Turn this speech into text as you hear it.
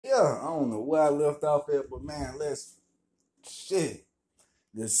yeah, I don't know where I left off at, but man, shit.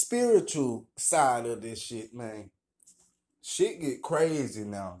 The spiritual side of this shit, man. Shit get crazy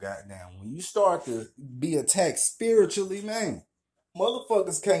now, goddamn. When you start to be attacked spiritually, man,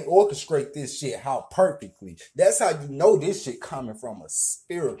 motherfuckers can't orchestrate this shit how perfectly. That's how you know this shit coming from a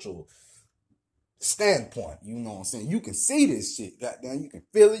spiritual standpoint. You know what I'm saying? You can see this shit, goddamn. You can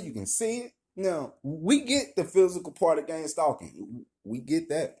feel it, you can see it. Now, we get the physical part of gang stalking. We get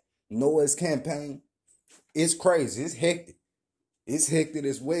that. Noah's campaign. It's crazy. It's hectic. It's hectic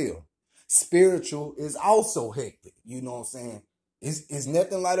as well. Spiritual is also hectic. You know what I'm saying? It's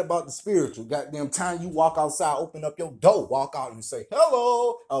nothing light about the spiritual. Goddamn time you walk outside, open up your door, walk out and say,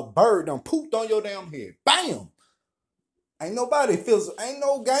 hello, a bird done pooped on your damn head. Bam! Ain't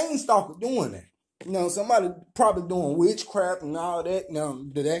no gang stalker doing that. You know, somebody probably doing witchcraft and all that. Now,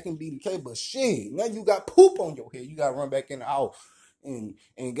 that can be the case, but shit, now you got poop on your head. You got to run back in the house and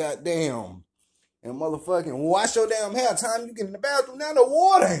goddamn, and motherfucking wash your damn hair. Time you get in the bathroom, now the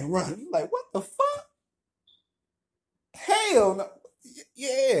water ain't running. You like, what the fuck? Hell no.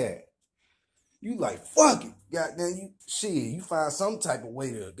 Yeah. You like, fuck it. Goddamn, you find some type of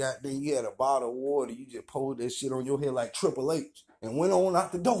way to, goddamn, you had a bottle of water, you just poured that shit on your head like Triple H and went on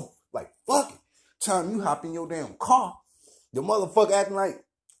out the door. Like, fuck it. Time you hop in your damn car, the motherfucker acting like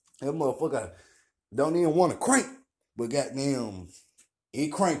that motherfucker don't even want to crank, but goddamn, it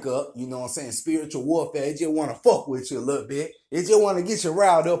crank up, you know what I'm saying? Spiritual warfare, it just want to fuck with you a little bit. It just want to get you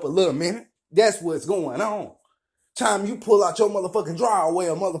riled up a little minute. That's what's going on. Time you pull out your motherfucking drawer away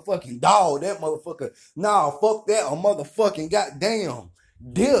a motherfucking dog, that motherfucker, nah, fuck that, a motherfucking goddamn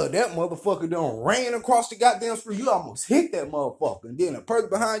deer, that motherfucker done ran across the goddamn street. You almost hit that motherfucker. And then the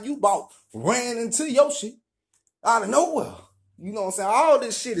person behind you ran into your shit out of nowhere. You know what I'm saying? All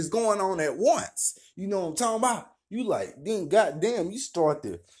this shit is going on at once. You know what I'm talking about? You like, then goddamn, you start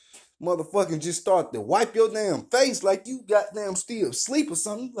to motherfucking just start to wipe your damn face like you goddamn still asleep or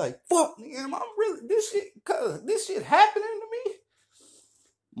something. You like, fuck, man, I'm really, this shit happening to me?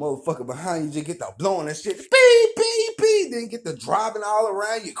 Motherfucker behind you just get the blowing that shit, beep, beep, beep, then get the driving all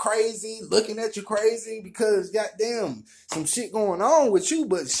around you crazy, looking at you crazy because goddamn, some shit going on with you,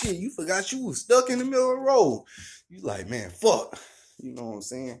 but shit, you forgot you was stuck in the middle of the road. You like, man, fuck. You know what I'm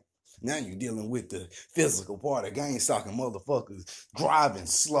saying? Now you dealing with the physical part of gang stalking motherfuckers driving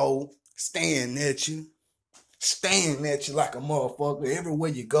slow, staring at you like a motherfucker everywhere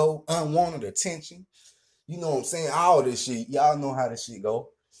you go, unwanted attention. You know what I'm saying? All this shit, y'all know how this shit go.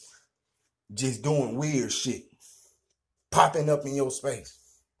 Just doing weird shit, popping up in your space.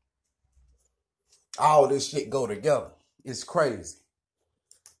 All this shit go together. It's crazy.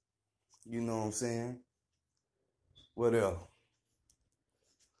 You know what I'm saying? What else?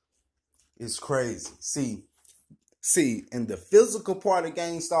 It's crazy. See, in the physical part of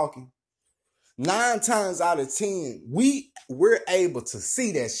gang stalking, 9 times out of 10, we're able to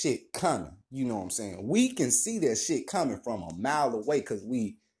see that shit coming. You know what I'm saying? We can see that shit coming from a mile away because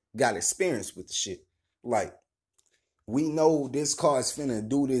we got experience with the shit. Like, we know this car is finna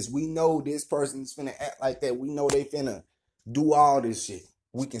do this. We know this person's finna act like that. We know they finna do all this shit.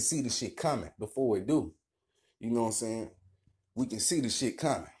 We can see the shit coming before it do. You know what I'm saying? We can see the shit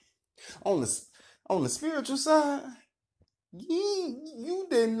coming. On the spiritual side, you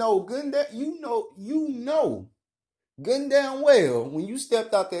didn't know good that you know good and damn well when you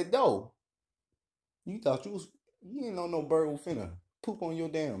stepped out that door, you thought you didn't know no bird was finna poop on your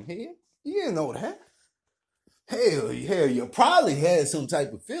damn head. You didn't know that. Hell, you probably had some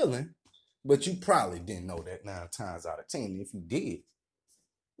type of feeling, but you probably didn't know that 9 times out of 10. If you did,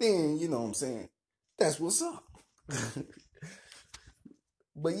 then you know what I'm saying. That's what's up.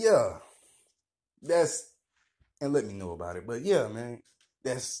 But yeah, and let me know about it. But yeah, man,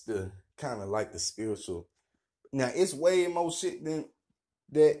 that's the kind of like the spiritual. Now, it's way more shit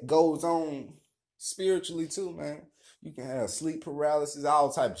that goes on spiritually too, man. You can have sleep paralysis,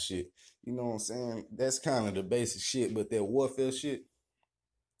 all type of shit. You know what I'm saying? That's kind of the basic shit, but that warfare shit,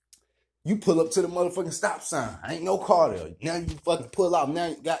 you pull up to the motherfucking stop sign. Ain't no car there. Now you fucking pull out. Now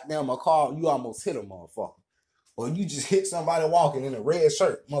you got down my car, you almost hit a motherfucker. Or you just hit somebody walking in a red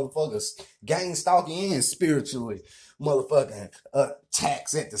shirt, motherfuckers gang stalking and spiritually motherfucking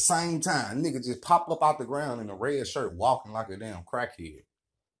attacks at the same time. Nigga just pop up out the ground in a red shirt walking like a damn crackhead.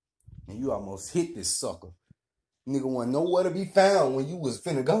 And you almost hit this sucker. Nigga wasn't nowhere to be found when you was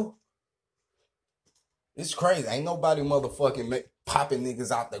finna go. It's crazy. Ain't nobody motherfucking popping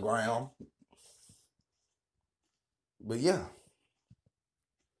niggas out the ground. But yeah.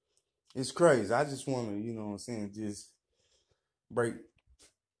 It's crazy. I just want to, you know what I'm saying, just break.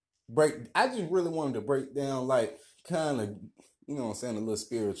 I just really wanted to break down, like, kind of, you you know what I'm saying, a little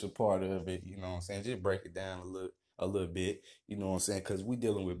spiritual part of it, you know what I'm saying? Just break it down a little bit, you know what I'm saying? Because we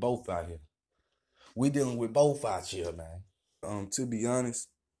dealing with both out here. We dealing with both out here, man. To be honest,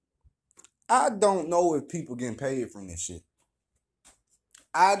 I don't know if people getting paid from this shit.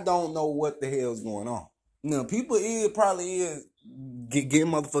 I don't know what the hell's going on. Now, people probably is getting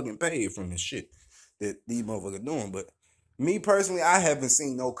motherfucking paid from this shit that these motherfuckers doing. But me personally, I haven't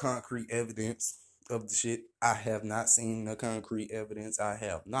seen no concrete evidence of the shit. I have not seen no concrete evidence. I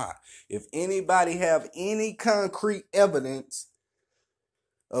have not. If anybody have any concrete evidence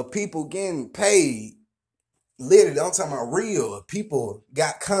of people getting paid, literally, I'm talking about real. People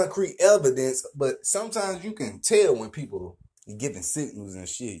got concrete evidence, but sometimes you can tell when people giving signals and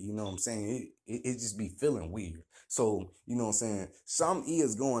shit. You know what I'm saying? It just be feeling weird. So, you know what I'm saying? Something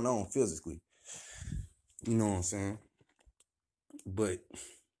is going on physically. You know what I'm saying? But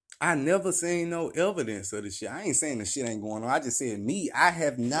I never seen no evidence of the shit. I ain't saying the shit ain't going on. I just said I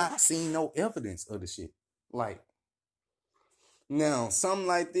have not seen no evidence of the shit. Like, now, something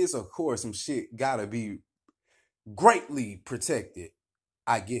like this, of course, some shit gotta be greatly protected.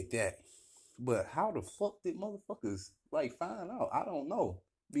 I get that. But how the fuck did motherfuckers like find out? I don't know.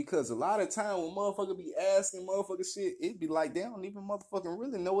 Because a lot of time when motherfuckers be asking motherfuckers shit, it be like they don't even motherfucking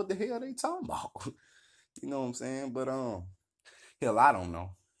really know what the hell they talking about. You know what I'm saying? But hell, I don't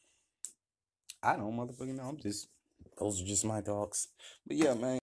know. I don't motherfucking know. Those are just my thoughts. But yeah, man.